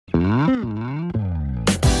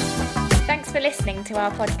Thanks for listening to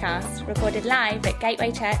our podcast, recorded live at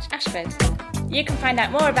Gateway Church, Ashford. You can find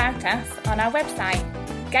out more about us on our website,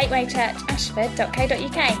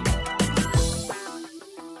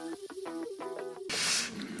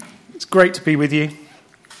 gatewaychurchashford.co.uk. It's great to be with you.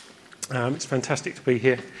 It's fantastic to be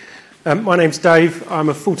here. My name's Dave. I'm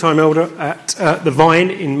a full-time elder at The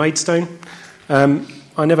Vine in Maidstone.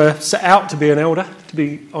 I never set out to be an elder, to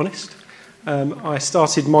be honest. I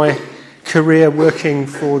started my career working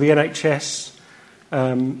for the NHS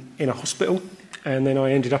in a hospital, and then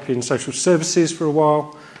I ended up in social services for a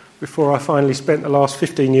while before I finally spent the last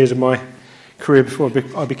 15 years of my career before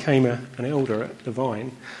I became an elder at The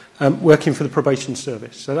Vine, working for the probation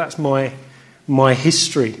service. So that's my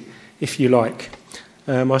history, if you like.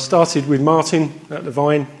 I started with Martin at The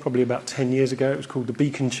Vine probably about 10 years ago. It was called the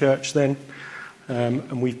Beacon Church then,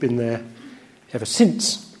 and we've been there ever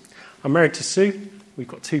since. I'm married to Sue. We've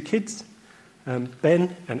got 2 kids,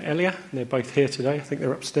 Ben and Elia, and they're both here today. I think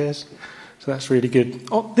they're upstairs, so that's really good.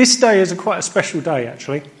 This day is quite a special day,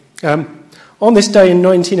 actually. On this day in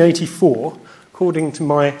 1984, according to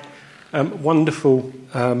my wonderful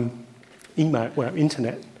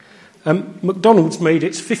internet, McDonald's made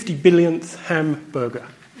its 50 billionth hamburger.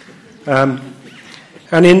 And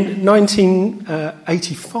in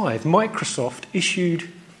 1985, Microsoft issued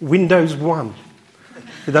Windows 1,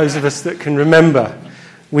 for those of us that can remember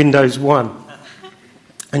Windows 1.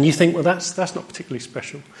 And you think, well, that's not particularly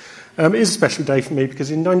special. It is a special day for me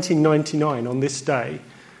because in 1999, on this day,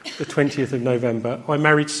 the 20th of November, I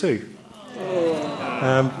married Sue.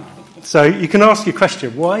 So you can ask your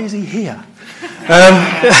question, why is he here?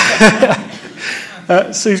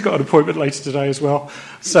 Sue's got an appointment later today as well,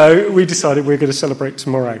 so we decided we're going to celebrate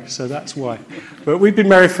tomorrow, so that's why. But we've been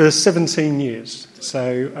married for 17 years,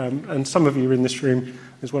 so and some of you in this room,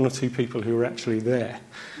 there's 1 or 2 people who are actually there,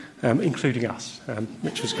 including us,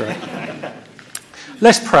 which was great.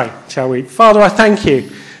 Let's pray, shall we? Father, I thank you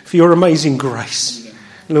for your amazing grace.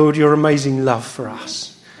 Lord, your amazing love for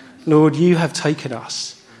us. Lord, you have taken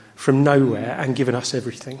us from nowhere and given us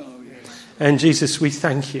everything. And Jesus, we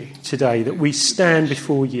thank you today that we stand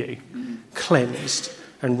before you cleansed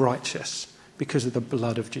and righteous because of the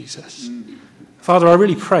blood of Jesus. Father, I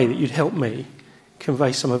really pray that you'd help me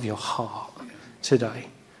convey some of your heart today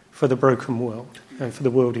for the broken world and for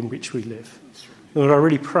the world in which we live. Lord, I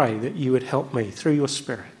really pray that you would help me through your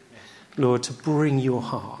Spirit, Lord, to bring your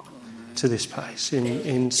heart to this place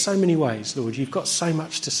in so many ways, Lord. You've got so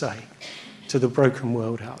much to say to the broken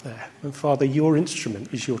world out there. And Father, your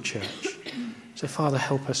instrument is your church. So Father,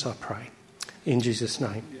 help us, I pray. In Jesus'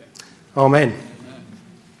 name. Amen.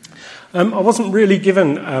 I wasn't really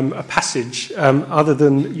given a passage other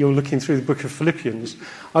than you're looking through the book of Philippians.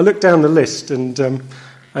 I looked down the list and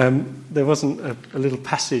there wasn't a little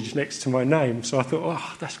passage next to my name, so I thought,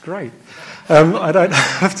 oh, that's great. I don't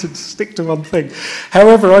have to stick to one thing.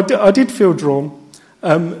 However, I did feel drawn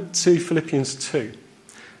to Philippians 2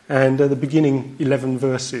 and the beginning 11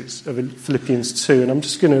 verses of Philippians 2, and I'm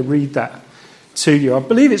just going to read that to you. I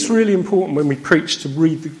believe it's really important when we preach to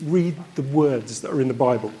read the words that are in the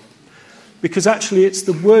Bible, because actually it's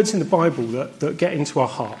the words in the Bible that get into our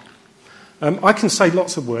heart. I can say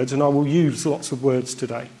lots of words, and I will use lots of words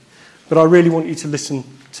today, but I really want you to listen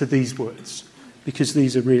to these words, because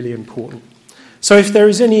these are really important. So if there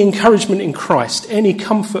is any encouragement in Christ, any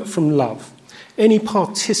comfort from love, any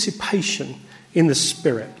participation in the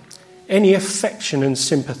Spirit, any affection and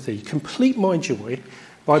sympathy, complete my joy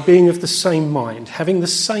by being of the same mind, having the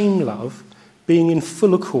same love, being in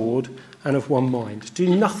full accord and of one mind. Do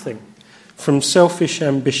nothing from selfish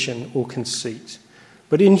ambition or conceit,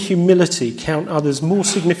 but in humility count others more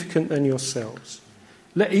significant than yourselves.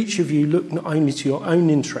 Let each of you look not only to your own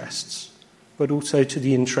interests, but also to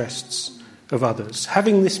the interests of others,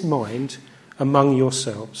 having this mind among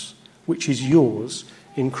yourselves, which is yours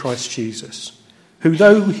in Christ Jesus, who,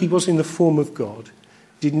 though he was in the form of God,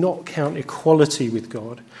 did not count equality with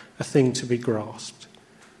God a thing to be grasped,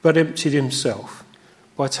 but emptied himself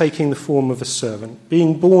by taking the form of a servant,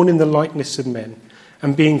 being born in the likeness of men,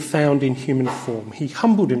 and being found in human form. He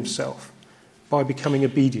humbled himself by becoming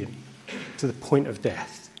obedient to the point of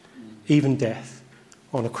death, even death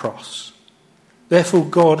on a cross. Therefore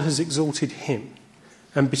God has exalted him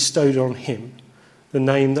and bestowed on him the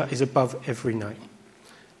name that is above every name,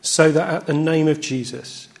 so that at the name of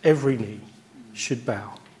Jesus every knee should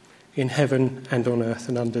bow, in heaven and on earth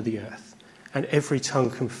and under the earth, and every tongue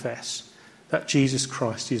confess that Jesus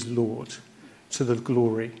Christ is Lord, to the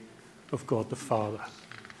glory of God the Father.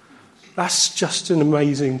 That's just an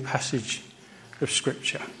amazing passage of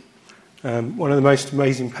Scripture. One of the most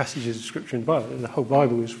amazing passages of Scripture in the Bible. The whole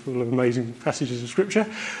Bible is full of amazing passages of Scripture.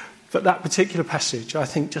 But that particular passage, I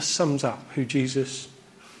think, just sums up who Jesus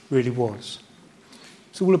really was.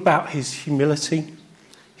 It's all about his humility,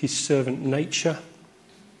 his servant nature,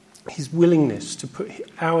 his willingness to put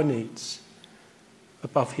our needs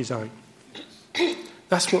above his own.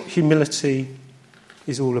 That's what humility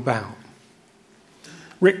is all about.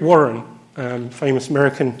 Rick Warren, famous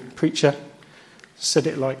American preacher, said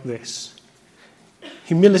it like this: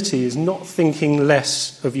 humility is not thinking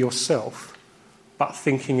less of yourself, but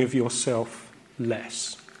thinking of yourself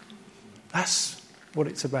less. That's what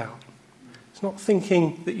it's about. It's not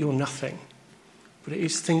thinking that you're nothing, but it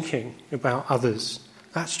is thinking about others.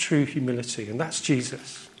 That's true humility, and that's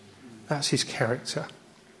Jesus. That's his character.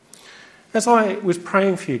 As I was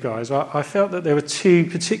praying for you guys, I felt that there were two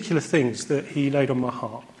particular things that he laid on my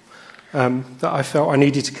heart that I felt I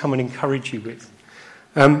needed to come and encourage you with.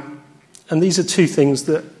 And these are two things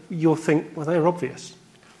that you'll think, well, they're obvious.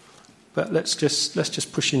 But let's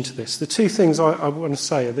just push into this. The two things I want to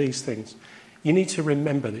say are these things. You need to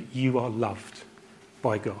remember that you are loved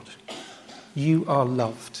by God. You are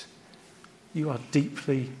loved. You are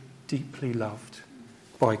deeply, deeply loved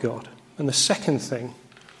by God. And the second thing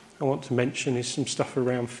I want to mention is some stuff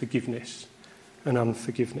around forgiveness and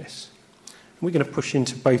unforgiveness. And we're going to push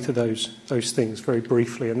into both of those things very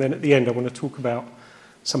briefly. And then at the end, I want to talk about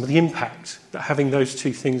some of the impact that having those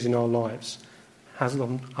two things in our lives has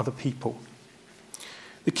on other people.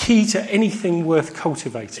 The key to anything worth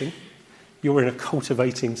cultivating, you're in a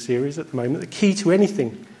cultivating series at the moment, the key to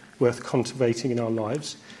anything worth cultivating in our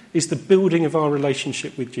lives is the building of our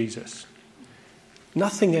relationship with Jesus.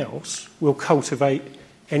 Nothing else will cultivate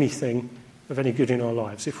anything of any good in our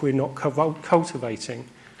lives if we're not cultivating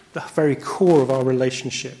the very core of our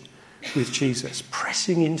relationship with Jesus.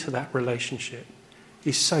 Pressing into that relationship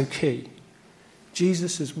is so key.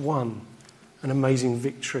 Jesus has won an amazing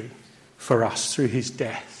victory for us through his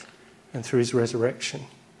death and through his resurrection.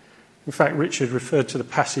 In fact, Richard referred to the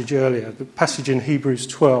passage earlier, the passage in Hebrews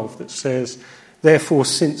 12 that says, "Therefore,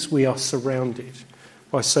 since we are surrounded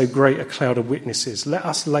by so great a cloud of witnesses, let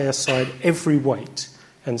us lay aside every weight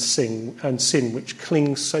and sin which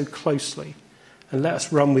clings so closely, and let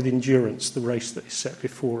us run with endurance the race that is set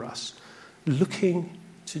before us, looking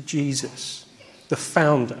to Jesus, the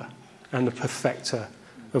founder and the perfecter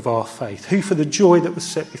of our faith, who for the joy that was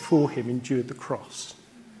set before him endured the cross,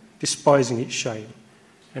 despising its shame,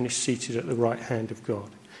 and is seated at the right hand of God.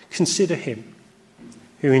 Consider him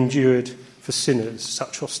who endured for sinners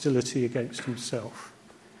such hostility against himself,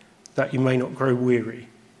 that you may not grow weary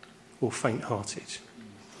or faint-hearted."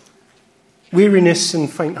 Weariness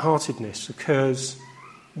and faint-heartedness occurs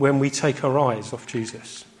when we take our eyes off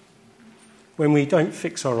Jesus. When we don't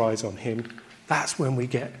fix our eyes on him, that's when we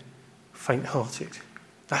get faint-hearted.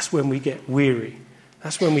 That's when we get weary.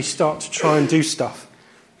 That's when we start to try and do stuff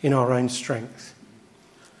in our own strength.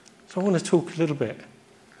 So I want to talk a little bit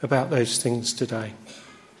about those things today.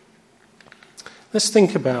 Let's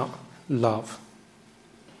think about love.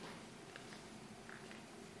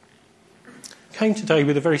 I came today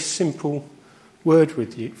with a very simple word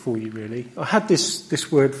for you, really. I had this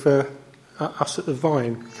word for us at the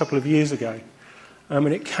Vine a couple of years ago, and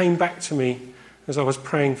it came back to me as I was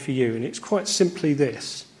praying for you, and it's quite simply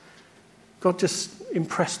this. God just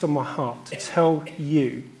impressed on my heart to tell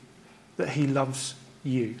you that he loves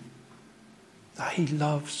you. That he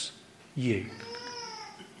loves you.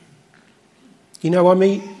 You know, I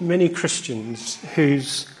meet many Christians who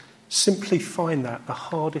simply find that the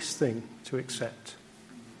hardest thing to accept.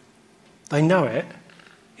 They know it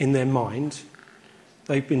in their mind.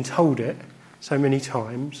 They've been told it so many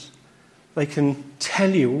times. They can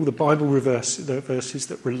tell you all the Bible verses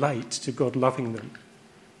that relate to God loving them.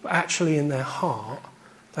 But actually in their heart,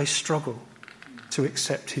 they struggle to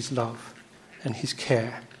accept his love and his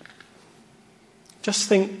care. Just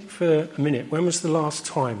think for a minute, when was the last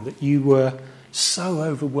time that you were so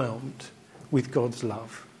overwhelmed with God's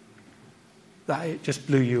love that it just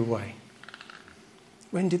blew you away?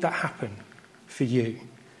 When did that happen for you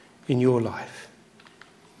in your life?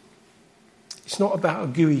 It's not about a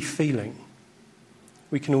gooey feeling.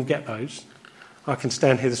 We can all get those. I can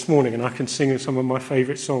stand here this morning and I can sing some of my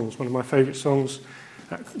favourite songs. One of my favourite songs,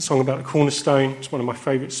 that song about the cornerstone, it's one of my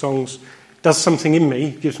favourite songs. It does something in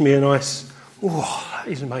me, gives me a nice, that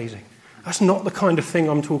is amazing. That's not the kind of thing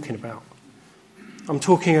I'm talking about. I'm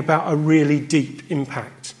talking about a really deep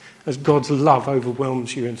impact as God's love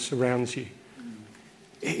overwhelms you and surrounds you.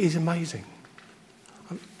 It is amazing.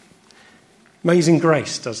 Amazing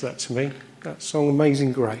Grace does that to me. That song,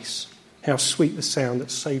 Amazing Grace. How sweet the sound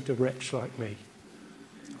that saved a wretch like me.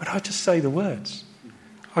 When I just say the words,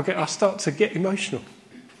 I start to get emotional.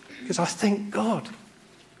 Because I think, God,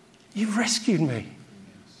 You've rescued me.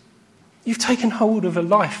 You've taken hold of a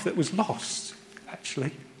life that was lost,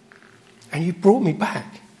 actually, and you brought me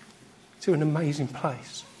back to an amazing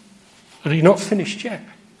place. And you're not finished yet.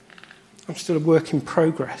 I'm still a work in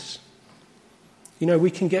progress. You know,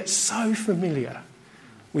 we can get so familiar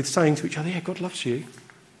with saying to each other, yeah, God loves you.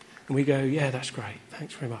 And we go, yeah, that's great.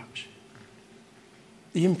 Thanks very much.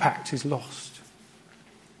 The impact is lost.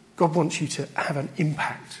 God wants you to have an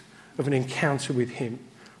impact of an encounter with him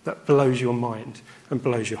that blows your mind and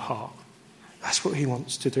blows your heart. That's what he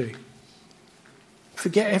wants to do.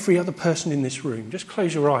 Forget every other person in this room. Just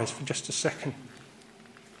close your eyes for just a second.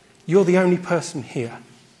 You're the only person here,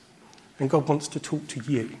 and God wants to talk to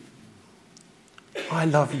you. I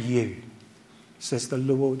love you, says the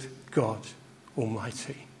Lord God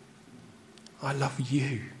Almighty. I love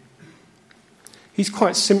you. He's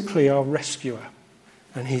quite simply our rescuer,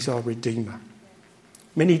 and he's our redeemer.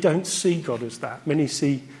 Many don't see God as that. Many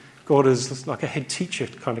see God as like a head teacher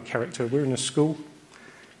kind of character. We're in a school,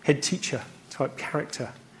 head teacher type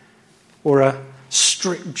character, or a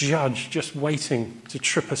strict judge just waiting to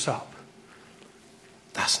trip us up.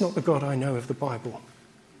 That's not the God I know of the Bible.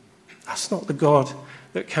 That's not the God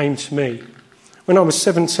that came to me. When I was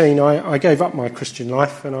 17, I gave up my Christian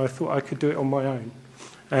life and I thought I could do it on my own.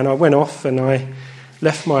 And I went off and I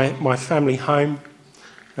left my family home.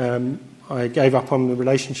 I gave up on the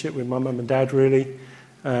relationship with my mum and dad, really.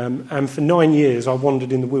 And for 9 years, I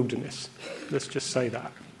wandered in the wilderness. Let's just say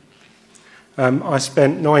that. I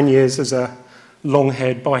spent 9 years as a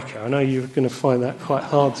long-haired biker. I know you're going to find that quite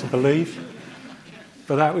hard to believe,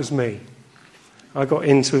 but that was me. I got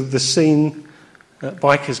into the scene that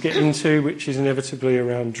bikers get into, which is inevitably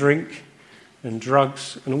around drink and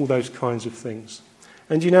drugs and all those kinds of things.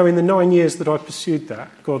 And you know, in the 9 years that I pursued that,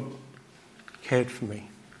 God cared for me.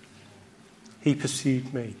 He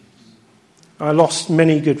pursued me. I lost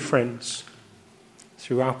many good friends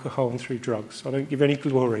through alcohol and through drugs. I don't give any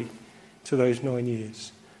glory to those 9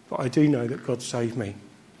 years, but I do know that God saved me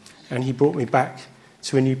and he brought me back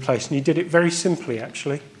to a new place. And he did it very simply,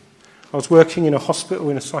 actually. I was working in a hospital,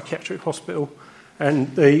 in a psychiatric hospital,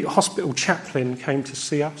 and the hospital chaplain came to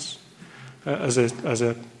see us as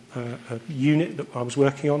a unit that I was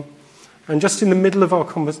working on. And just in the middle of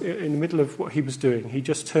in the middle of what he was doing, he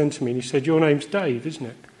just turned to me and he said, "Your name's Dave, isn't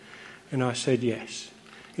it?" And I said, "Yes."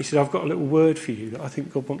 He said, "I've got a little word for you that I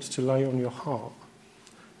think God wants to lay on your heart."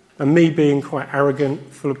 And me being quite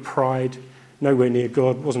arrogant, full of pride, nowhere near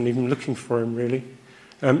God, wasn't even looking for him really,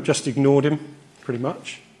 just ignored him pretty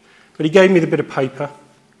much. But he gave me the bit of paper.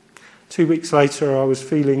 2 weeks later, I was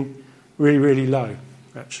feeling really, really low,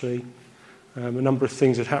 actually. A number of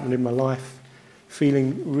things had happened in my life,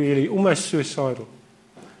 feeling really almost suicidal.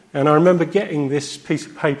 And I remember getting this piece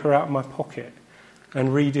of paper out of my pocket and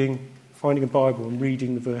finding a Bible and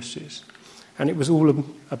reading the verses. And it was all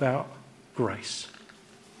about grace.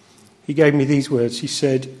 He gave me these words. He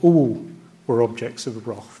said, "All were objects of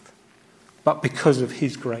wrath, but because of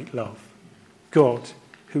his great love, God,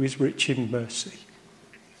 who is rich in mercy,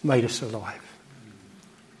 made us alive."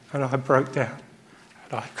 And I broke down,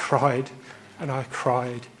 and I cried, and I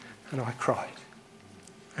cried, and I cried.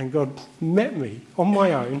 And God met me on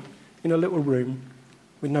my own in a little room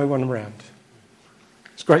with no one around.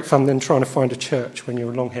 It's great fun then trying to find a church when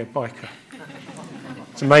you're a long-haired biker.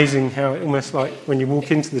 It's amazing how it almost like when you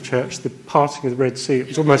walk into the church, the parting of the Red Sea, it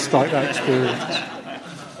was almost like that experience.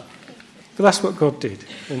 But that's what God did,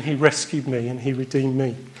 and he rescued me and he redeemed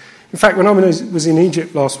me. In fact, when I was in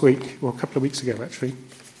Egypt last week, or a couple of weeks ago actually,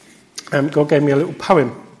 God gave me a little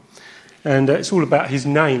poem, and it's all about his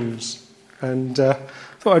names. And I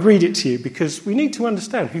thought I'd read it to you because we need to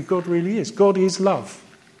understand who God really is. God is love.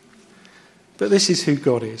 But this is who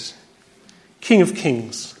God is. King of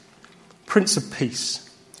kings, Prince of peace,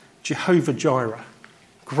 Jehovah Jireh,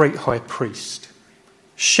 great high priest,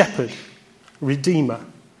 shepherd, redeemer,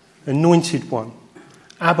 anointed one,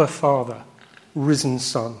 Abba Father, risen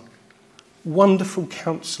Son, wonderful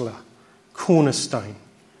counselor, cornerstone,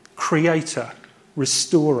 creator,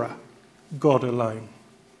 restorer, God alone,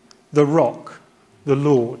 the rock, the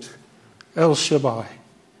Lord, El Shaddai,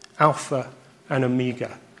 Alpha and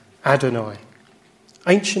Omega, Adonai,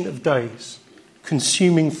 ancient of days,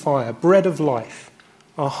 consuming fire, bread of life,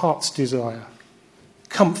 our heart's desire,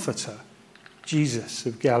 comforter, Jesus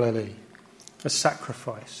of Galilee, a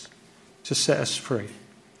sacrifice to set us free,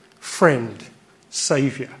 friend,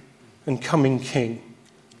 saviour and coming king,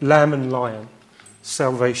 lamb and lion,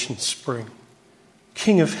 salvation spring,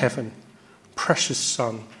 King of heaven, precious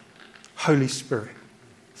Son, Holy Spirit,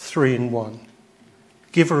 3 in 1,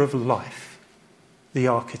 giver of life, the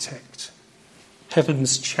architect,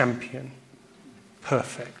 heaven's champion,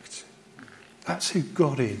 perfect. That's who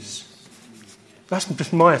God is. That's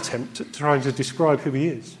just my attempt at trying to describe who he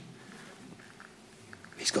is.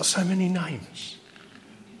 He's got so many names.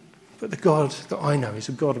 But the God that I know is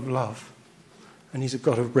a God of love, and he's a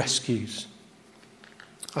God of rescues.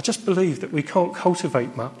 I just believe that we can't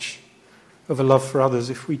cultivate much of a love for others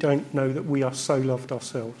if we don't know that we are so loved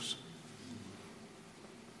ourselves.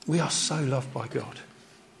 We are so loved by God.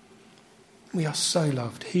 We are so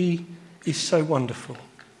loved. He is so wonderful.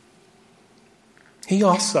 He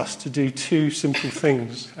asks us to do two simple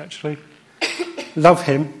things, actually. Love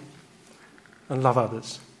him and love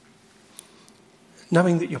others.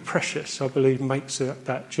 Knowing that you're precious, I believe, makes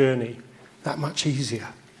that journey that much easier.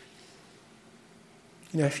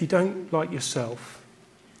 You know, if you don't like yourself,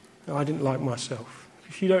 I didn't like myself.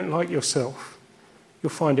 If you don't like yourself, you'll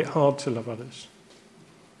find it hard to love others.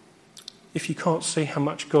 If you can't see how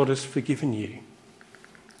much God has forgiven you,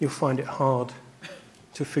 you'll find it hard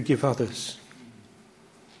to forgive others.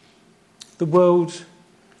 The world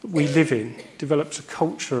that we live in develops a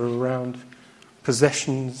culture around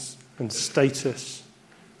possessions and status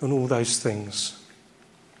and all those things.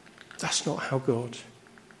 That's not how God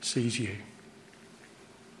sees you.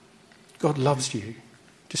 God loves you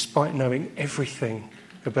despite knowing everything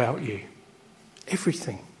about you.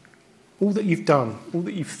 Everything. All that you've done, all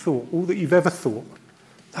that you've thought, all that you've ever thought.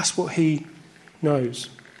 That's what he knows.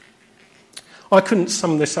 I couldn't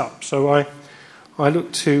sum this up, so I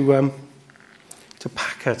looked to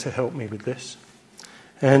Packer to help me with this.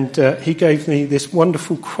 And he gave me this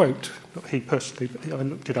wonderful quote. Not he personally, but I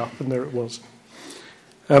looked it up and there it was.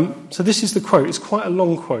 So this is the quote. It's quite a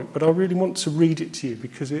long quote, but I really want to read it to you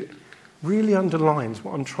because it really underlines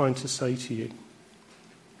what I'm trying to say to you.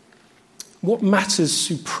 What matters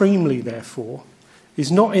supremely, therefore,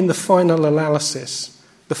 is not in the final analysis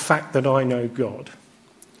the fact that I know God,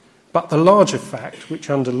 but the larger fact which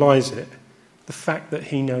underlies it, the fact that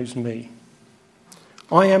he knows me.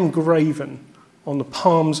 I am graven on the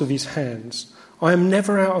palms of his hands. I am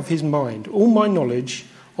never out of his mind. All my knowledge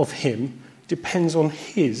of him depends on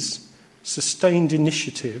his sustained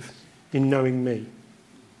initiative in knowing me.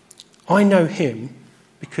 I know him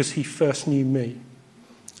because he first knew me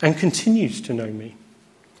and continues to know me.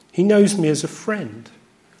 He knows me as a friend,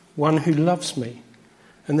 one who loves me,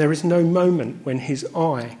 and there is no moment when his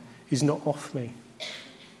eye is not off me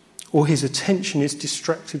or his attention is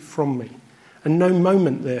distracted from me, and no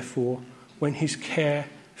moment, therefore, when his care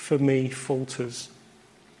for me falters.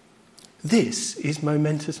 This is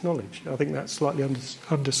momentous knowledge. I think that slightly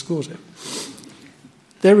underscores it.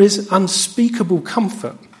 There is unspeakable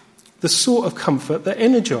comfort, the sort of comfort that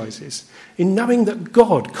energises in knowing that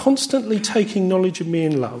God, constantly taking knowledge of me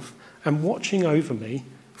in love and watching over me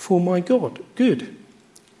for my good.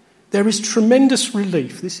 There is tremendous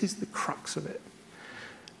relief. This is the crux of it.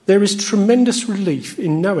 There is tremendous relief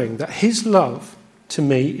in knowing that his love to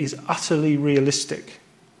me is utterly realistic,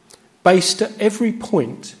 based at every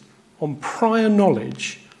point on prior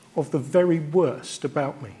knowledge of the very worst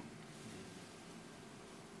about me.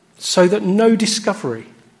 So that no discovery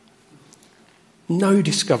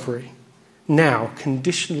now can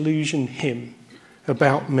disillusion him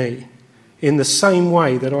about me in the same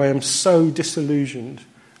way that I am so disillusioned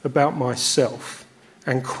about myself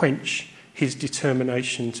and quench his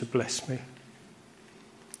determination to bless me.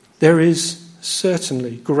 There is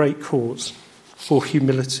certainly great cause for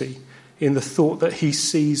humility in the thought that he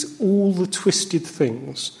sees all the twisted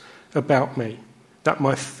things about me that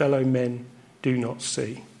my fellow men do not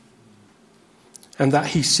see, and that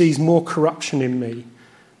he sees more corruption in me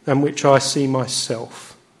than which I see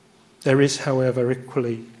myself. There is, however,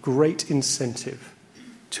 equally great incentive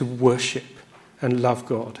to worship and love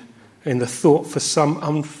God in the thought, for some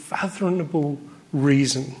unfathomable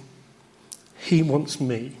reason, he wants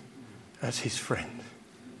me as his friend.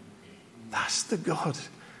 That's the God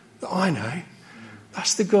that I know.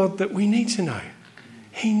 That's the God that we need to know.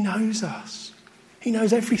 He knows us. He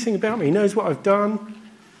knows everything about me. He knows what I've done.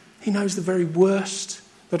 He knows the very worst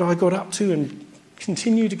that I got up to and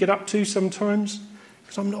continue to get up to sometimes,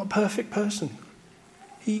 because I'm not a perfect person.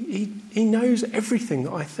 He knows everything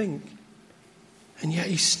that I think. And yet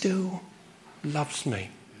he still loves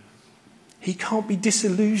me. He can't be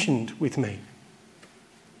disillusioned with me.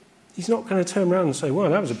 He's not going to turn around and say,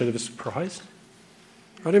 well, that was a bit of a surprise.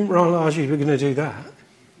 I didn't realise you were going to do that.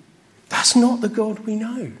 That's not the God we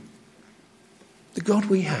know. The God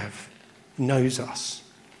we have knows us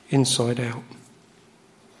inside out.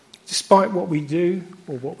 Despite what we do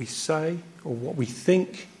or what we say or what we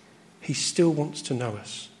think, he still wants to know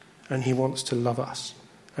us and he wants to love us.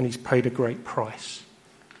 And he's paid a great price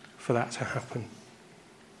for that to happen.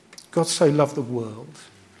 God so loved the world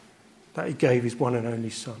that he gave his one and only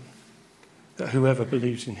Son, that whoever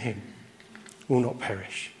believes in him will not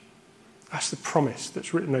perish. That's the promise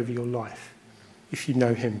that's written over your life if you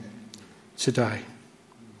know him today.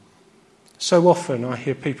 So often I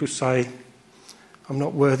hear people say, I'm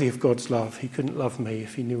not worthy of God's love. He couldn't love me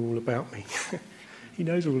if he knew all about me. He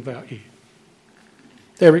knows all about you.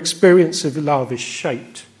 Their experience of love is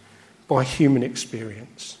shaped by human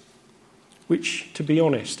experience, which, to be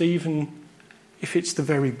honest, even if it's the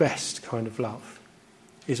very best kind of love,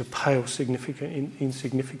 is a pale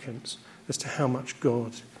insignificance as to how much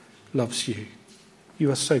God loves you.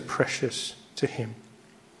 You are so precious to him.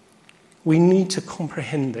 We need to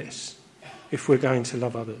comprehend this if we're going to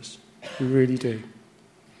love others. We really do.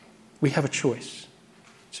 We have a choice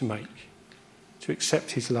to make, to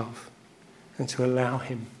accept his love and to allow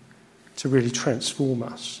him to really transform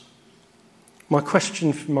us. My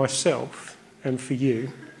question for myself and for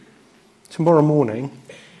you, tomorrow morning,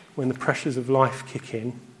 when the pressures of life kick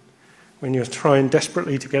in, when you're trying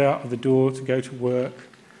desperately to get out of the door to go to work,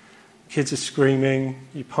 kids are screaming,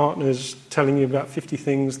 your partner's telling you about 50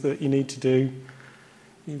 things that you need to do,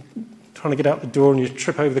 you're trying to get out the door and you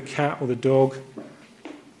trip over the cat or the dog,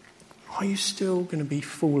 are you still going to be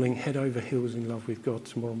falling head over heels in love with God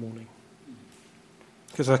tomorrow morning?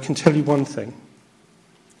 Because I can tell you one thing,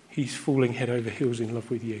 he's falling head over heels in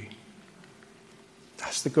love with you.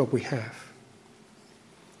 That's the God we have.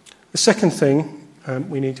 The second thing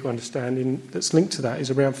we need to understand that's linked to that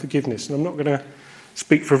is around forgiveness. And I'm not going to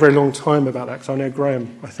speak for a very long time about that because I know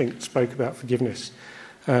Graham, I think, spoke about forgiveness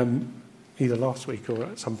either last week or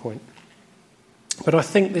at some point. But I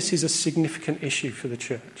think this is a significant issue for the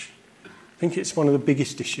church. I think it's one of the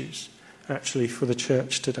biggest issues, actually, for the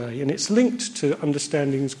church today. And it's linked to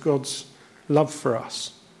understanding God's love for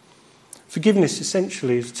us. Forgiveness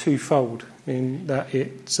essentially is twofold in that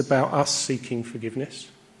it's about us seeking forgiveness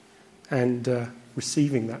and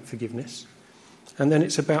receiving that forgiveness. And then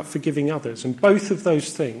it's about forgiving others. And both of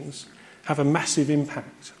those things have a massive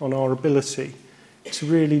impact on our ability to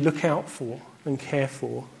really look out for and care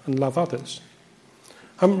for and love others.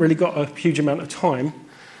 I haven't really got a huge amount of time,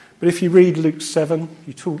 but if you read Luke 7,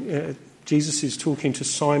 Jesus is talking to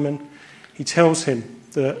Simon. He tells him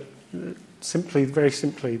that very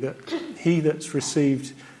simply, that he that's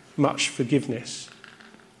received much forgiveness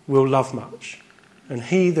will love much. And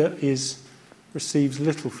he that receives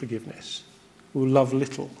little forgiveness will love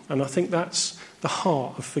little. And I think that's the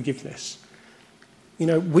heart of forgiveness. You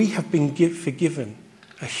know, we have been forgiven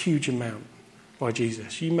a huge amount by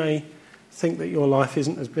Jesus. You may think that your life has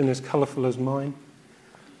been as colourful as mine.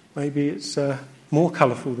 Maybe it's more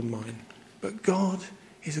colourful than mine. But God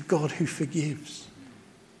is a God who forgives.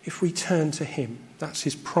 If we turn to him, that's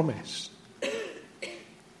his promise.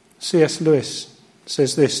 C.S. Lewis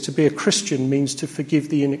says this, to be a Christian means to forgive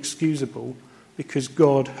the inexcusable because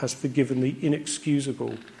God has forgiven the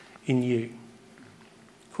inexcusable in you.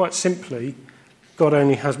 Quite simply, God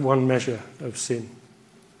only has one measure of sin,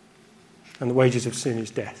 and the wages of sin is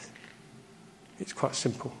death. It's quite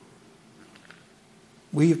simple.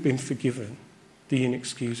 We have been forgiven the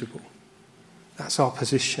inexcusable. That's our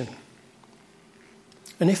position.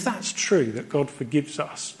 And if that's true, that God forgives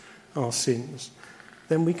us our sins,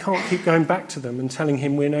 then we can't keep going back to them and telling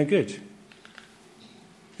him we're no good.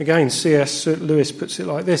 Again, C.S. Lewis puts it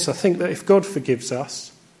like this, I think that if God forgives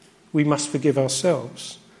us, we must forgive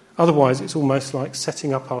ourselves. Otherwise, it's almost like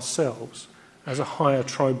setting up ourselves as a higher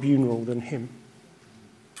tribunal than him.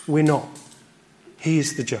 We're not. He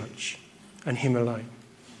is the judge, and him alone.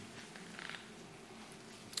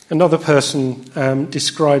 Another person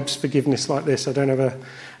describes forgiveness like this. I don't have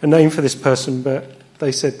a name for this person, but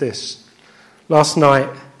they said this. Last night,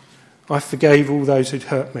 I forgave all those who'd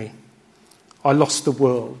hurt me. I lost the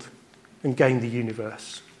world and gained the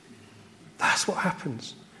universe. That's what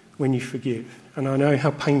happens when you forgive. And I know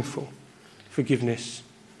how painful forgiveness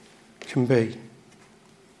can be.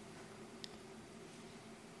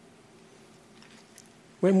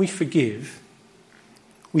 When we forgive,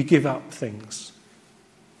 we give up things.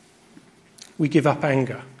 We give up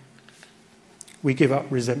anger. We give up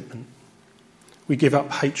resentment. We give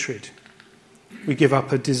up hatred. We give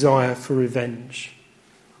up a desire for revenge.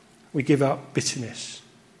 We give up bitterness.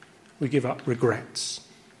 We give up regrets.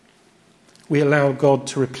 We allow God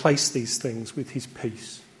to replace these things with his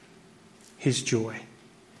peace, his joy,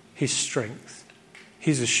 his strength,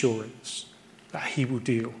 his assurance that he will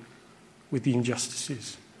deal with the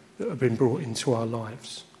injustices that have been brought into our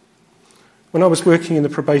lives. When I was working in the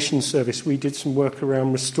probation service, we did some work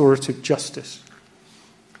around restorative justice.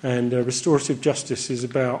 And restorative justice is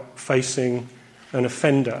about facing an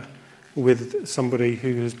offender with somebody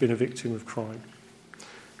who has been a victim of crime.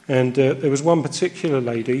 And there was one particular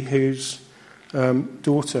lady whose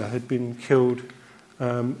daughter had been killed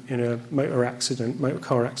in a motor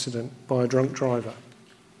car accident by a drunk driver.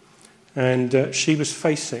 And she was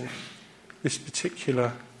facing this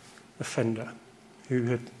particular offender who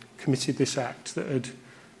had committed this act that had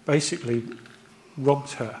basically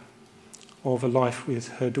robbed her of a life with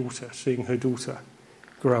her daughter, seeing her daughter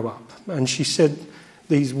grow up. And she said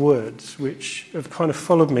these words, which have kind of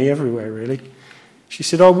followed me everywhere, really. She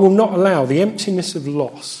said, "I will not allow the emptiness of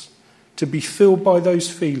loss to be filled by those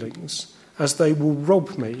feelings, as they will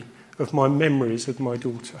rob me of my memories of my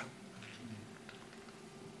daughter."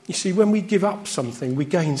 You see, when we give up something, we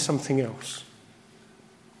gain something else.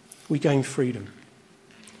 We gain freedom.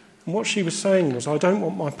 And what she was saying was, I don't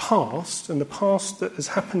want my past and the past that has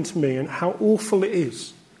happened to me and how awful it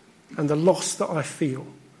is and the loss that I feel.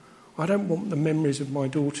 I don't want the memories of my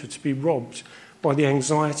daughter to be robbed by the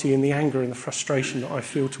anxiety and the anger and the frustration that I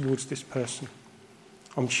feel towards this person.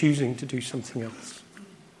 I'm choosing to do something else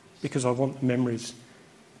because I want the memories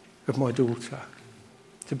of my daughter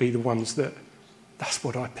to be the ones that's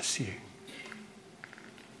what I pursue.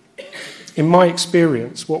 In my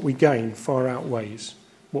experience, what we gain far outweighs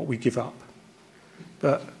what we give up.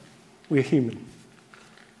 But we're human.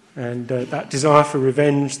 And that desire for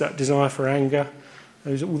revenge, that desire for anger,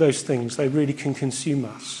 all those things, they really can consume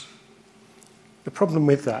us. The problem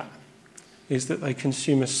with that is that they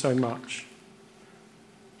consume us so much.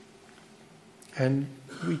 And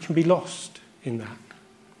we can be lost in that.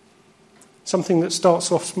 Something that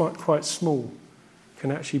starts off quite small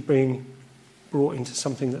can actually be brought into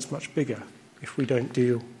something that's much bigger if we don't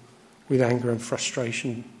deal with anger and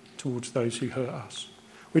frustration towards those who hurt us.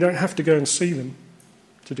 We don't have to go and see them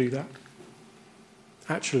to do that.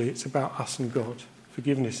 Actually, it's about us and God.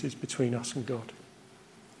 Forgiveness is between us and God.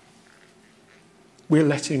 We're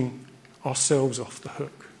letting ourselves off the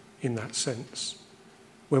hook in that sense.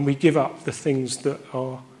 When we give up the things that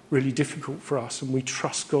are really difficult for us and we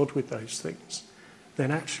trust God with those things,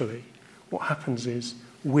 then actually what happens is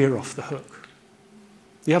we're off the hook.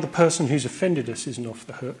 The other person who's offended us isn't off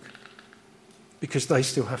the hook because they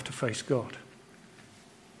still have to face God.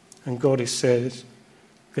 And God says,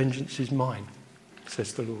 "Vengeance is mine,"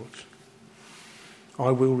 says the Lord. "I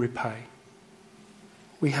will repay."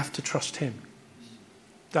 We have to trust him,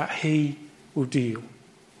 that he will deal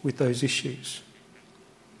with those issues.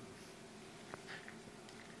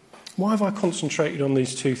 Why have I concentrated on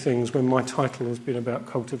these two things when my title has been about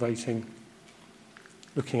cultivating,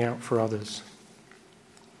 looking out for others?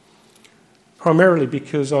 Primarily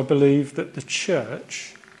because I believe that the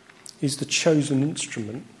church is the chosen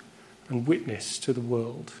instrument and witness to the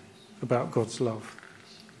world about God's love.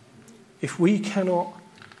 If we cannot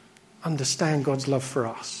understand God's love for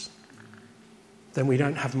us, then we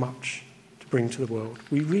don't have much to bring to the world.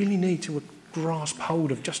 We really need to grasp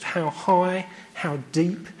hold of just how high, how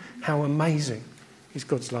deep, how amazing is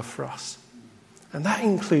God's love for us. And that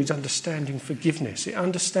includes understanding forgiveness. It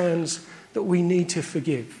understands that we need to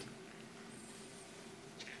forgive.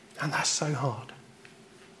 And that's so hard.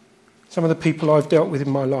 Some of the people I've dealt with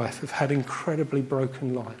in my life have had incredibly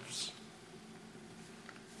broken lives.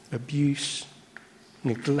 Abuse,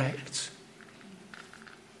 neglect.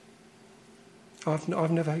 I've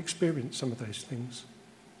never experienced some of those things.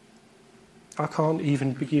 I can't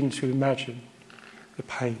even begin to imagine the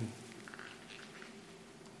pain.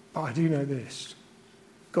 But I do know this.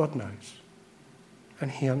 God knows.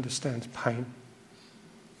 And he understands pain.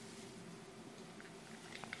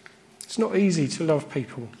 It's not easy to love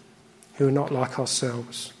people who are not like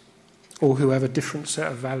ourselves or who have a different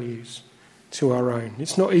set of values to our own.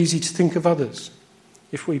 It's not easy to think of others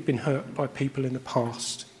if we've been hurt by people in the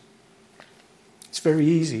past. It's very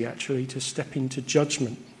easy, actually, to step into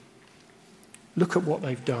judgment. Look at what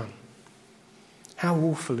they've done. How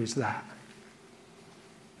awful is that?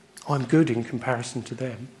 I'm good in comparison to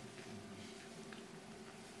them.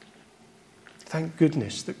 Thank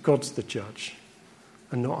goodness that God's the judge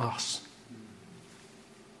and not us.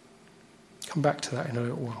 Come back to that in a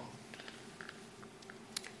little while.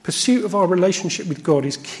 Pursuit of our relationship with God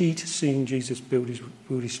is key to seeing Jesus build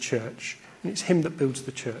his church. And it's him that builds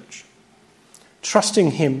the church.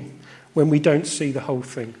 Trusting him when we don't see the whole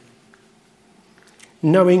thing.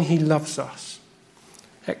 Knowing he loves us.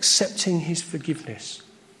 Accepting his forgiveness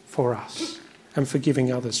for us and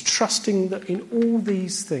forgiving others. Trusting that in all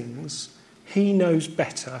these things he knows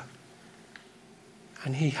better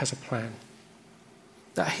and he has a plan.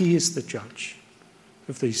 That he is the judge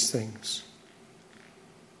of these things.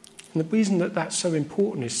 And the reason that that's so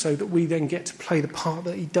important is so that we then get to play the part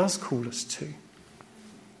that he does call us to.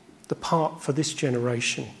 the part for this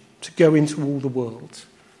generation to go into all the world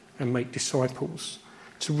and make disciples,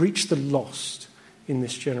 to reach the lost in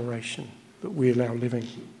this generation that we are now living.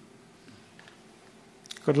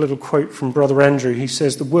 I've got a little quote from Brother Andrew. He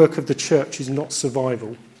says, "The work of the church is not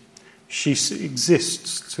survival. She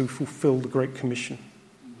exists to fulfill the Great Commission."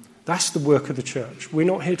 That's the work of the church. We're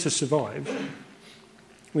not here to survive.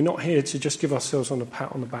 We're not here to just give ourselves a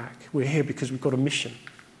pat on the back. We're here because we've got a mission.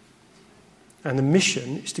 And the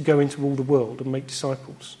mission is to go into all the world and make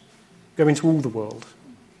disciples. Go into all the world.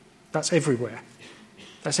 That's everywhere.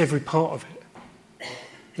 That's every part of it.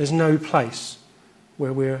 There's no place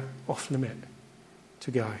where we're off limit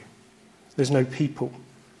to go. There's no people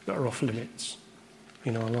that are off limits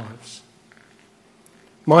in our lives.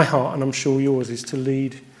 My heart, and I'm sure yours, is to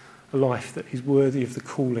lead a life that is worthy of the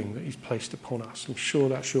calling that he's placed upon us. I'm sure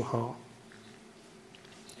that's your heart.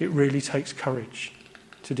 It really takes courage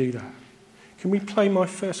to do that. Can we play my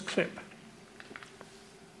first clip?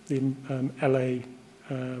 The LA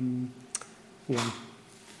one.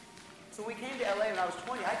 So we came to LA when I was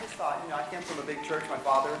 20. I just thought, I came from a big church. My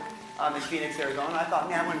father in Phoenix, Arizona. I thought,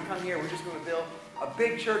 man, when we come here, we're just going to build a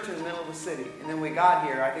big church in the middle of the city. And then when we got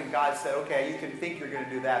here, I think God said, okay, you can think you're going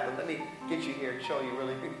to do that, but let me get you here and show you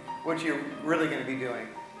really what you're really going to be doing.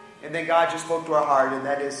 And then God just spoke to our heart, and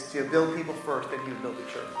that is to build people first, then he would build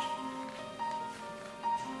the church.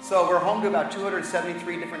 So we're home to about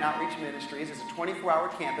 273 different outreach ministries. It's a 24-hour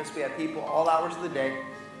campus. We have people all hours of the day.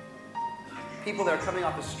 People that are coming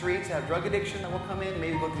off the streets that have drug addiction that will come in,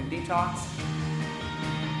 maybe go through detox.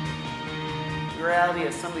 The reality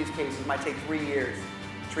is some of these cases might take 3 years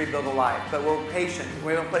to rebuild a life, but we're patient.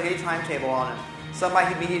 We don't put any timetable on it. Some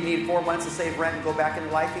might need 4 months to save rent and go back into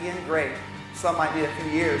life again. Great. Some might need a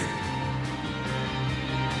few years.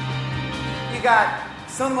 You got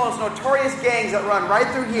some of the most notorious gangs that run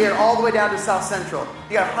right through here all the way down to South Central.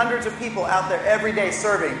 You got hundreds of people out there every day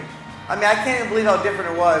serving. I mean, I can't even believe how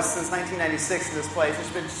different it was since 1996 in this place. It's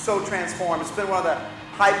been so transformed. It's been one of the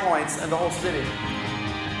high points of the whole city.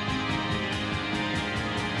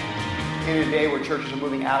 In a day where churches are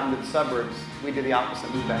moving out into the suburbs, we did the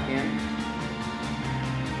opposite, move back in.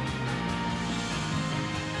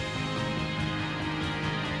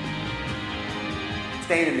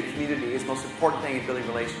 Staying in the community is the most important thing in building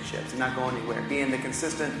relationships and not going anywhere. Being the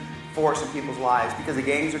consistent force in people's lives, because the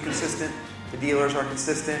gangs are consistent, the dealers are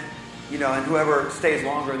consistent, and whoever stays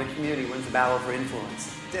longer in the community wins the battle for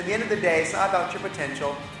influence. At the end of the day, it's not about your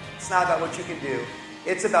potential. It's not about what you can do.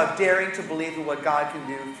 It's about daring to believe in what God can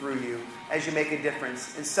do through you as you make a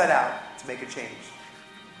difference and set out to make a change.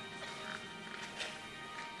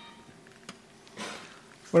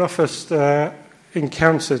 When I first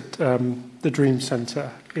encountered the Dream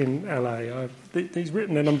Centre in LA, he's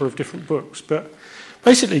written a number of different books, but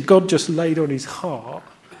basically God just laid on his heart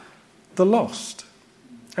the lost.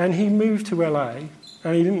 And he moved to LA,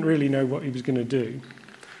 and he didn't really know what he was going to do.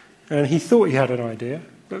 And he thought he had an idea,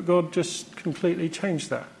 but God just completely changed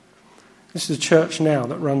that. This is a church now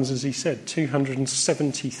that runs, as he said,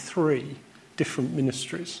 273 different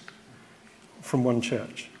ministries from one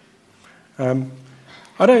church.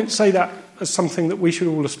 I don't say that as something that we should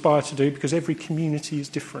all aspire to do, because every community is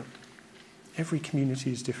different. Every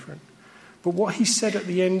community is different. But what he said at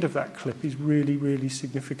the end of that clip is really, really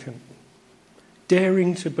significant.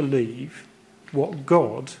 Daring to believe what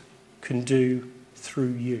God can do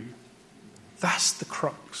through you. That's the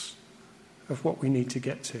crux of what we need to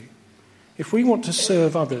get to. If we want to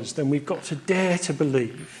serve others, then we've got to dare to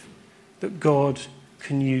believe that God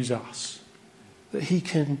can use us, that he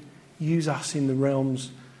can use us in the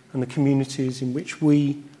realms and the communities in which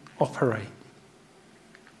we operate.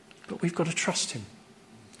 But we've got to trust him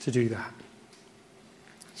to do that.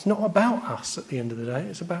 It's not about us at the end of the day,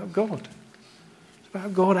 it's about God. It's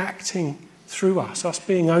about God acting through us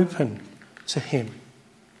being open to him.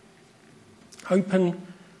 Open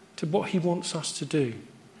to what he wants us to do.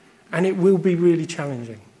 And it will be really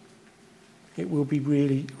challenging. It will be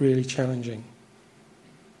really, really challenging.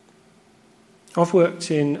 I've worked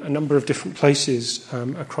in a number of different places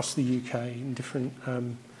across the UK in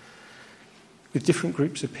with different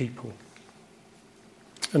groups of people.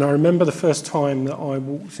 And I remember the first time that I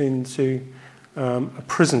walked into a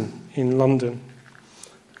prison in London,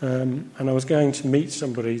 and I was going to meet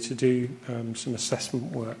somebody to do some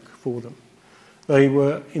assessment work for them. They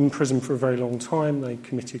were in prison for a very long time. They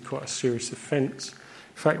committed quite a serious offence. In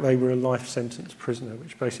fact, they were a life sentence prisoner,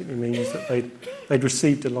 which basically means that they'd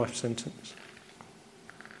received a life sentence.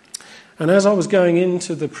 And as I was going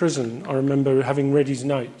into the prison, I remember having read his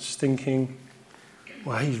notes, thinking,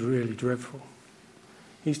 well, he's really dreadful.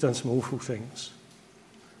 He's done some awful things.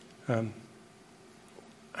 And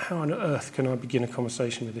how on earth can I begin a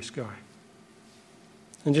conversation with this guy?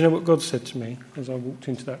 And do you know what God said to me as I walked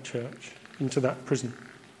into that church, into that prison?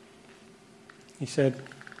 He said,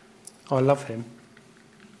 I love him.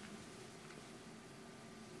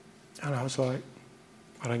 And I was like,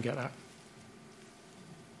 I don't get that.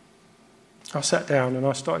 I sat down and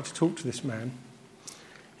I started to talk to this man.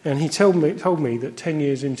 And he told me that 10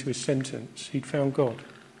 years into his sentence, he'd found God.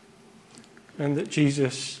 And that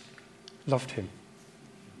Jesus loved him.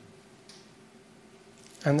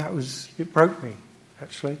 And it broke me,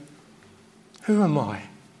 actually. Who am I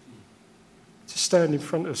to stand in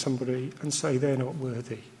front of somebody and say they're not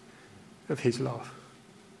worthy of his love?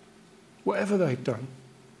 Whatever they've done.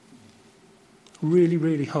 Really,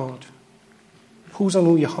 really hard. Pulls on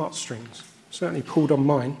all your heartstrings. Certainly pulled on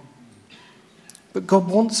mine. But God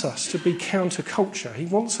wants us to be counterculture. He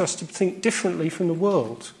wants us to think differently from the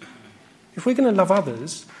world. If we're going to love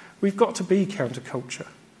others, we've got to be counterculture.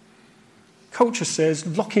 Culture says,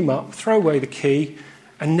 lock him up, throw away the key,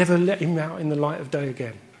 and never let him out in the light of day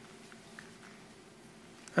again.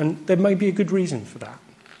 And there may be a good reason for that.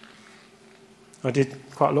 I did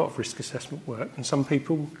quite a lot of risk assessment work, and some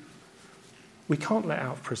people we can't let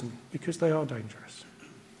out of prison because they are dangerous.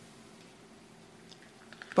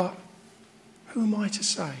 But who am I to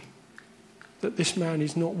say that this man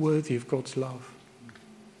is not worthy of God's love?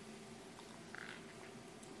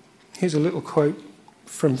 Here's a little quote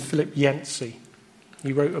from Philip Yancey.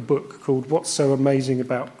 He wrote a book called What's So Amazing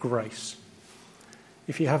About Grace.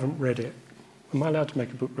 If you haven't read it, am I allowed to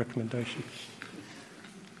make a book recommendation?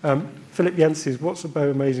 Philip Yancey's What's So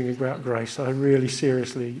Amazing About Grace. I really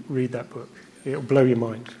seriously read that book. It'll blow your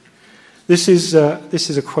mind. This is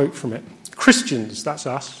a quote from it. Christians, that's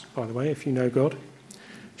us, by the way, if you know God,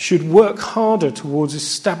 should work harder towards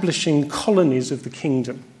establishing colonies of the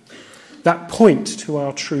kingdom that point to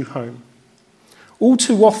our true home. All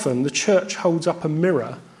too often, the church holds up a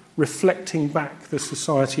mirror reflecting back the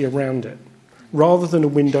society around it, rather than a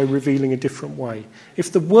window revealing a different way.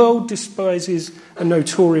 If the world despises a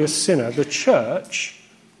notorious sinner, the church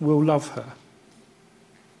will love her.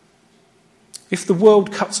 If the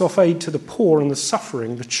world cuts off aid to the poor and the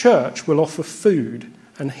suffering, the church will offer food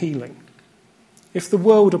and healing. If the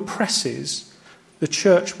world oppresses, the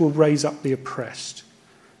church will raise up the oppressed.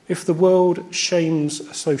 If the world shames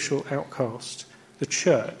a social outcast, the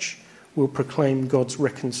church will proclaim God's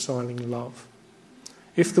reconciling love.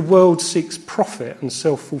 If the world seeks profit and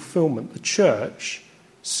self-fulfillment, the church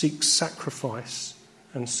seeks sacrifice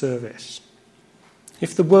and service.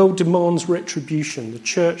 If the world demands retribution, the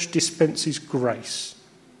church dispenses grace.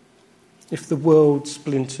 If the world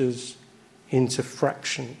splinters into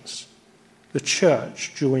fractions, the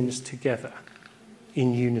church joins together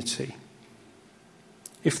in unity.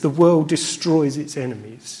 If the world destroys its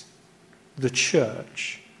enemies, the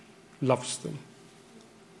church loves them.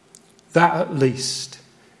 That, at least,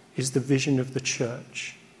 is the vision of the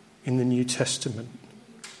church in the New Testament,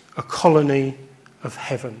 a colony of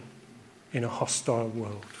heaven in a hostile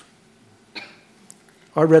world.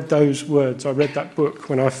 I read those words, I read that book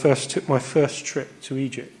when I first took my first trip to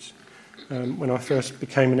Egypt, when I first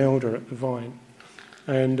became an elder at the Vine.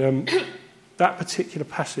 And that particular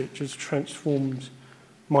passage has transformed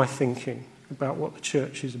my thinking about what the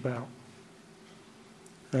church is about.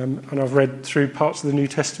 And I've read through parts of the New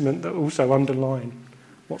Testament that also underline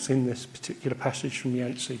what's in this particular passage from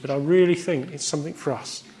Yancey. But I really think it's something for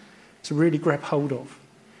us to really grab hold of.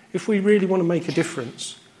 If we really want to make a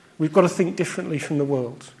difference, we've got to think differently from the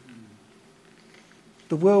world.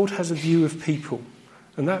 The world has a view of people,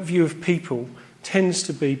 and that view of people tends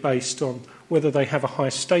to be based on whether they have a high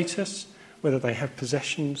status, whether they have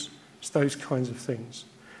possessions, it's those kinds of things.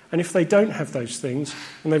 And if they don't have those things,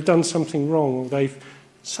 and they've done something wrong, or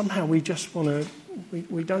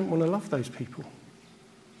we don't want to love those people.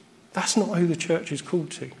 That's not who the church is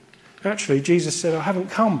called to. Actually, Jesus said, I haven't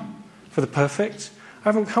come for the perfect. I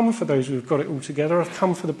haven't come for those who have got it all together. I've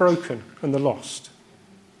come for the broken and the lost.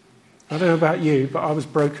 I don't know about you, but I was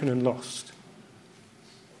broken and lost.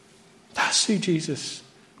 That's who Jesus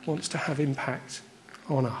wants to have impact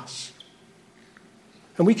on us.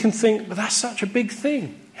 And we can think, but that's such a big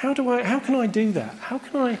thing. How can I do that? How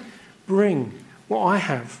can I bring what I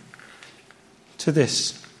have to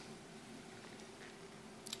this?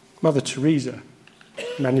 Mother Teresa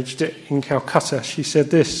managed it in Calcutta. She said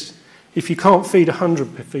this: if you can't feed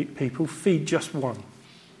 100 people, feed just one.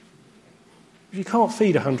 If you can't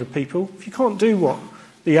feed 100 people, if you can't do what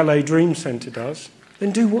the LA Dream Centre does,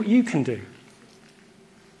 then do what you can do.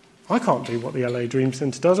 I can't do what the LA Dream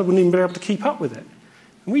Centre does. I wouldn't even be able to keep up with it.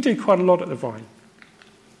 And we do quite a lot at the Vine.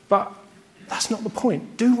 But that's not the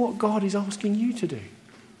point. Do what God is asking you to do.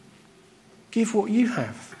 Give what you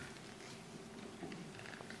have.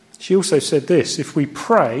 She also said this, if we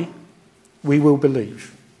pray, we will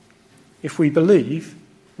believe. If we believe,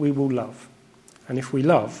 we will love. And if we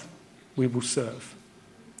love, we will serve.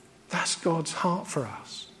 That's God's heart for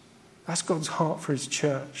us. That's God's heart for his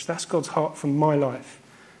church. That's God's heart for my life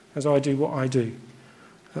as I do what I do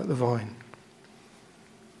at the Vine.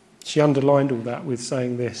 She underlined all that with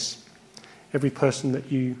saying this, every person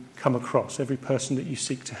that you come across, every person that you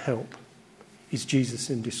seek to help is Jesus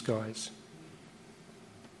in disguise.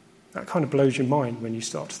 That kind of blows your mind when you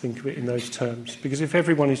start to think of it in those terms. Because if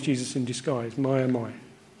everyone is Jesus in disguise, my oh my,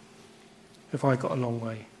 have I got a long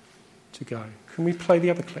way to go. Can we play the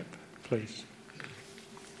other clip, please?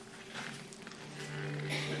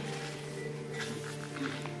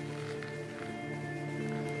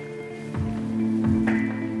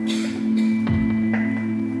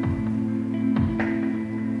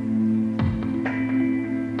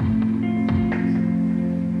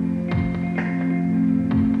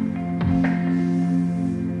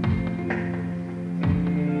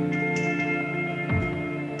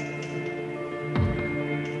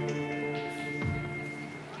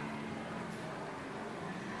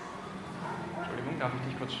 Darf ich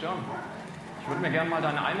dich kurz stören? Ich würde mir gerne mal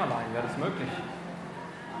deinen Eimer leihen, wäre das möglich?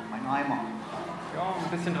 Mein Eimer. Ja,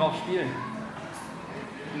 ein bisschen drauf spielen.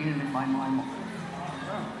 Spielen mit meinem Eimer.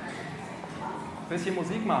 Ja. Ein bisschen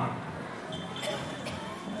Musik machen.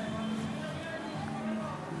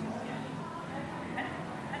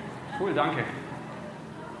 Cool, danke.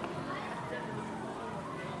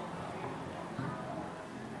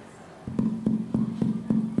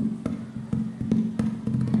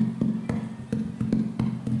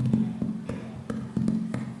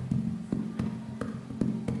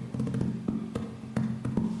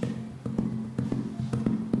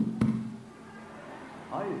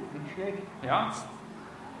 Ja?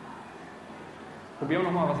 Probieren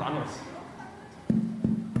wir noch mal was anderes.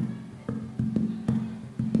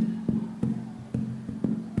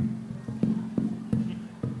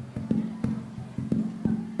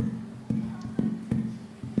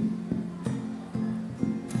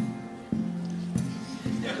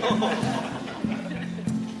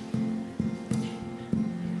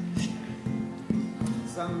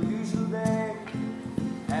 Some usual day,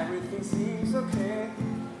 everything seems okay.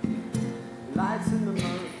 Lights in the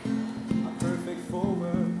mud are perfect for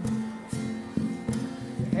work.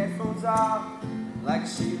 Your headphones are like a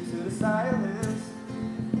shield to the silence.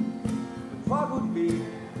 But what would be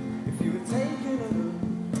if you were taking a look?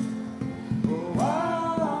 Oh,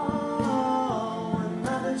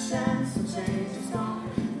 another chance to change is gone.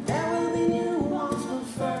 There will be new ones, but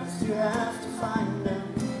first you have to find them.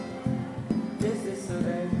 This is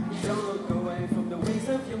today. Don't look away from the wings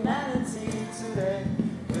of humanity today.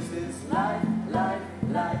 This is life.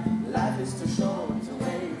 Life is too short to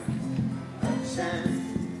waste a chance.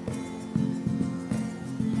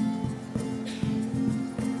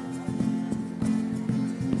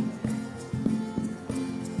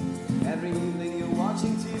 Every evening you're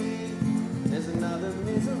watching TV, there's another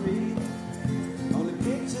misery. Only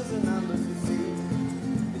pictures and numbers you see,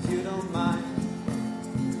 but you don't mind.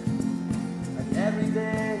 And every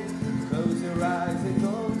day, close your eyes and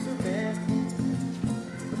go to bed.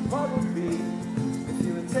 But what would be if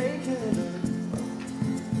you were taking it in?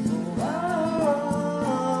 Oh,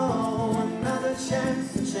 another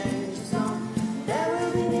chance to change is gone. There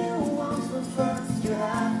will be new ones, but first you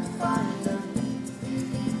have to find them.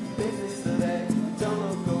 Business today, don't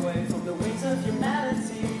look away from the wings of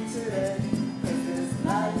humanity today. This is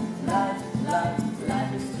life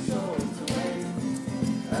is too short to waste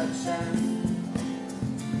a chance.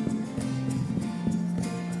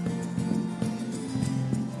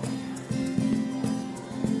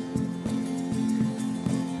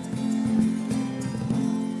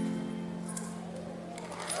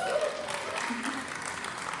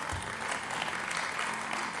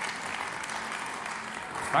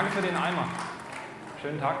 Danke für den Eimer.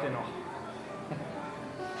 Schönen Tag dir noch.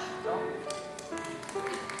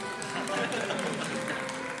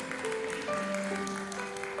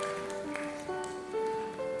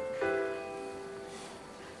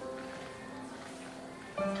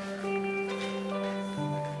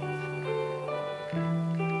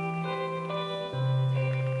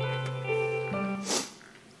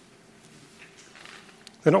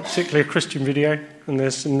 They're not particularly a Christian video, and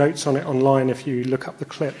there's some notes on it online if you look up the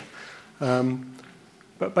clip.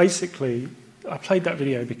 But basically, I played that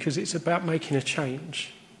video because it's about making a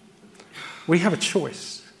change. We have a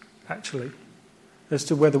choice, actually, as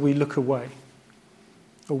to whether we look away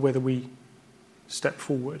or whether we step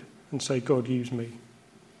forward and say, God, use me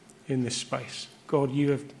in this space. God,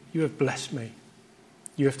 you have You have blessed me.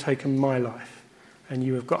 You have taken my life and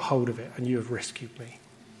you have got hold of it and you have rescued me.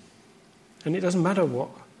 And it doesn't matter what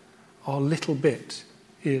our little bit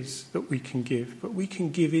is that we can give, but we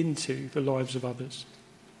can give into the lives of others.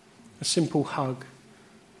 A simple hug,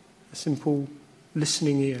 a simple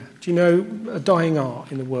listening ear. Do you know a dying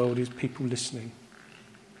art in the world is people listening?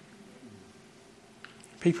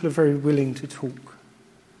 People are very willing to talk.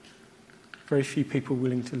 Very few people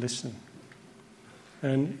willing to listen.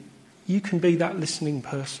 And you can be that listening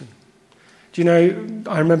person. Do you know,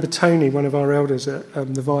 I remember Tony, one of our elders at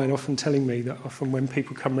the Vine, often telling me that often when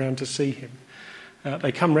people come round to see him,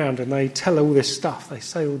 they come round and they tell all this stuff, they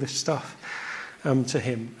say all this stuff to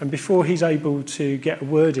him. And before he's able to get a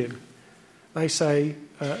word in, they say,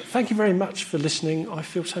 thank you very much for listening, I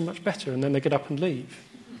feel so much better. And then they get up and leave.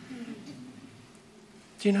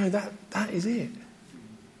 Do you know, that is it.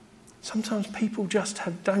 Sometimes people just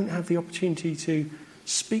don't have the opportunity to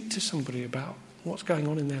speak to somebody about what's going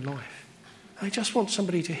on in their life. They just want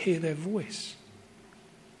somebody to hear their voice.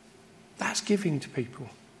 That's giving to people.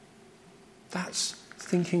 That's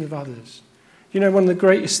thinking of others. You know, one of the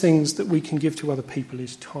greatest things that we can give to other people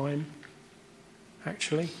is time,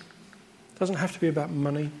 actually. It doesn't have to be about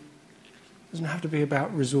money. It doesn't have to be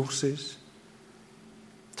about resources.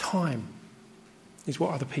 Time is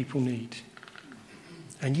what other people need.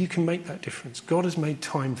 And you can make that difference. God has made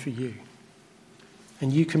time for you.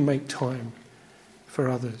 And you can make time for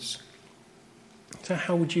others. So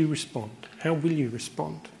how would you respond? How will you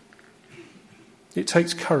respond? It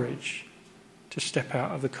takes courage to step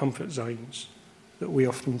out of the comfort zones that we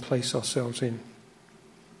often place ourselves in.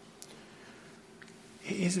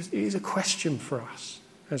 It is a question for us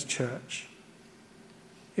as church.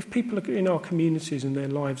 If people are in our communities and their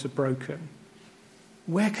lives are broken,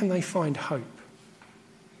 where can they find hope?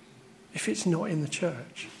 If it's not in the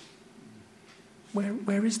church,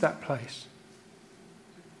 where is that place?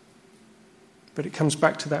 But it comes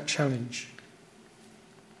back to that challenge.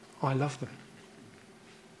 I love them.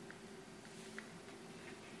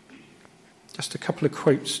 Just a couple of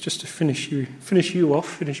quotes just to finish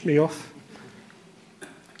me off.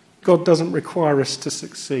 God doesn't require us to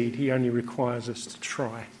succeed, he only requires us to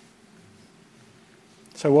try.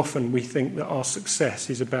 So often we think that our success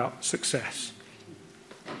is about success.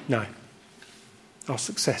 No. Our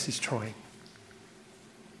success is trying.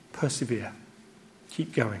 Persevere.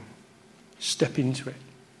 Keep going. Step into it.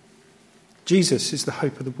 Jesus is the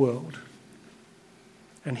hope of the world.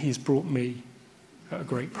 And he has brought me at a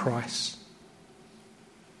great price.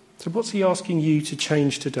 So what's he asking you to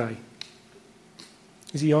change today?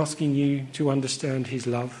 Is he asking you to understand his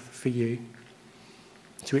love for you?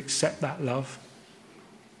 To accept that love?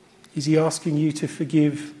 Is he asking you to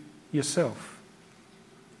forgive yourself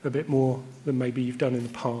a bit more than maybe you've done in the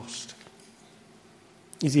past?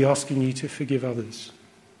 Is he asking you to forgive others?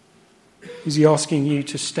 Is he asking you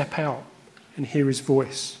to step out and hear his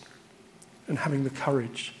voice and having the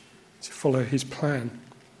courage to follow his plan?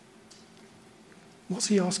 What's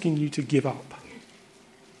he asking you to give up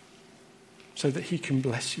so that he can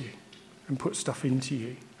bless you and put stuff into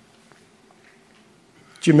you?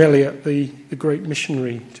 Jim Elliot, the great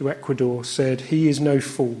missionary to Ecuador, said, "He is no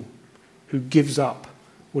fool who gives up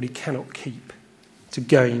what he cannot keep to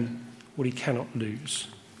gain what he cannot lose."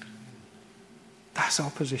 That's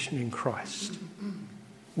our position in Christ.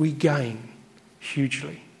 We gain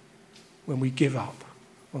hugely when we give up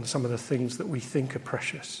on some of the things that we think are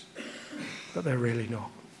precious, but they're really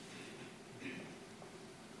not.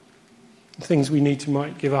 The things we need to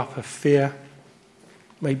might give up are fear,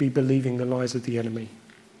 maybe believing the lies of the enemy,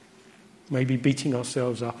 maybe beating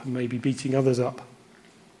ourselves up and maybe beating others up.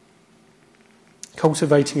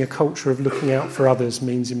 Cultivating a culture of looking out for others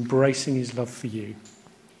means embracing his love for you,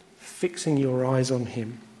 fixing your eyes on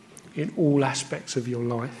him in all aspects of your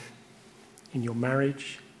life, in your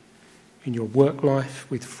marriage, in your work life,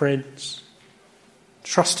 with friends,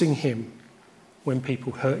 trusting him when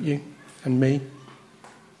people hurt you and me,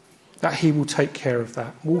 that he will take care of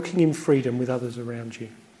that, walking in freedom with others around you,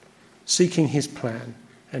 seeking his plan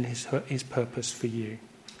and his purpose for you,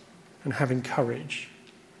 and having courage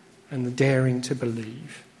and the daring to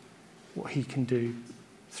believe what he can do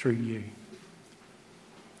through you.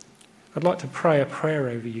 I'd like to pray a prayer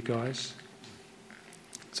over you guys.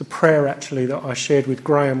 It's a prayer actually that I shared with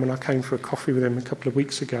Graham when I came for a coffee with him a couple of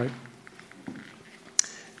weeks ago.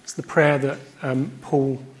 It's the prayer that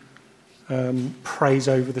Paul prays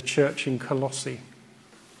over the church in Colossae.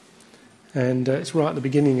 And it's right at the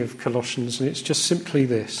beginning of Colossians, and it's just simply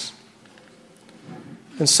this.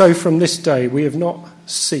 "And so from this day we have not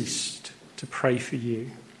ceased to pray for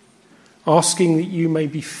you, asking that you may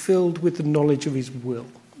be filled with the knowledge of his will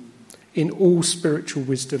in all spiritual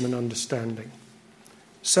wisdom and understanding,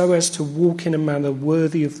 so as to walk in a manner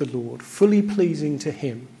worthy of the Lord, fully pleasing to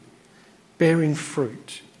him, bearing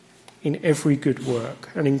fruit in every good work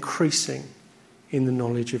and increasing in the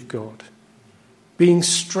knowledge of God, being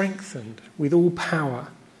strengthened with all power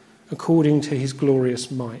according to his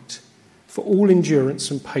glorious might, for all endurance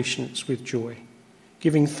and patience with joy,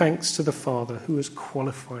 giving thanks to the Father who has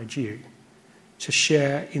qualified you to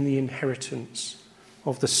share in the inheritance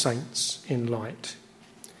of the saints in light.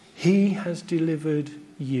 He has delivered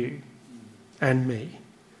you and me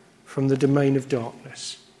from the domain of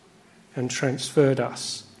darkness and transferred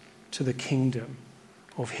us to the kingdom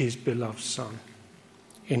of his beloved Son,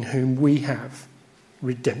 in whom we have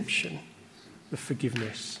redemption, the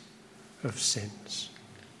forgiveness of sins.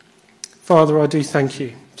 Father, I do thank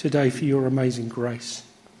you today for your amazing grace.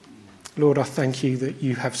 Lord, I thank you that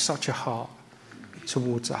you have such a heart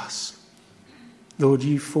towards us. Lord,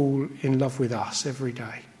 you fall in love with us every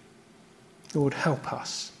day. Lord, help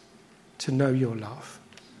us to know your love.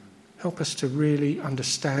 Help us to really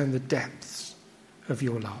understand the depths of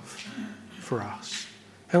your love for us.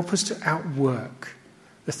 Help us to outwork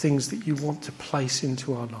the things that you want to place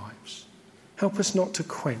into our lives. Help us not to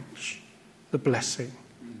quench the blessing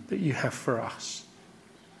that you have for us.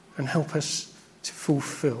 And help us to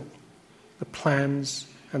fulfill the plans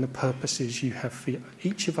and the purposes you have for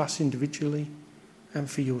each of us individually and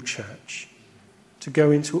for your church, to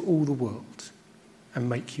go into all the world and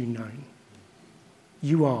make you known.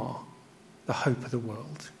 You are the hope of the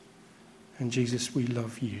world. And Jesus, we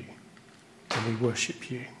love you and we worship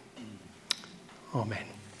you.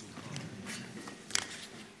 Amen.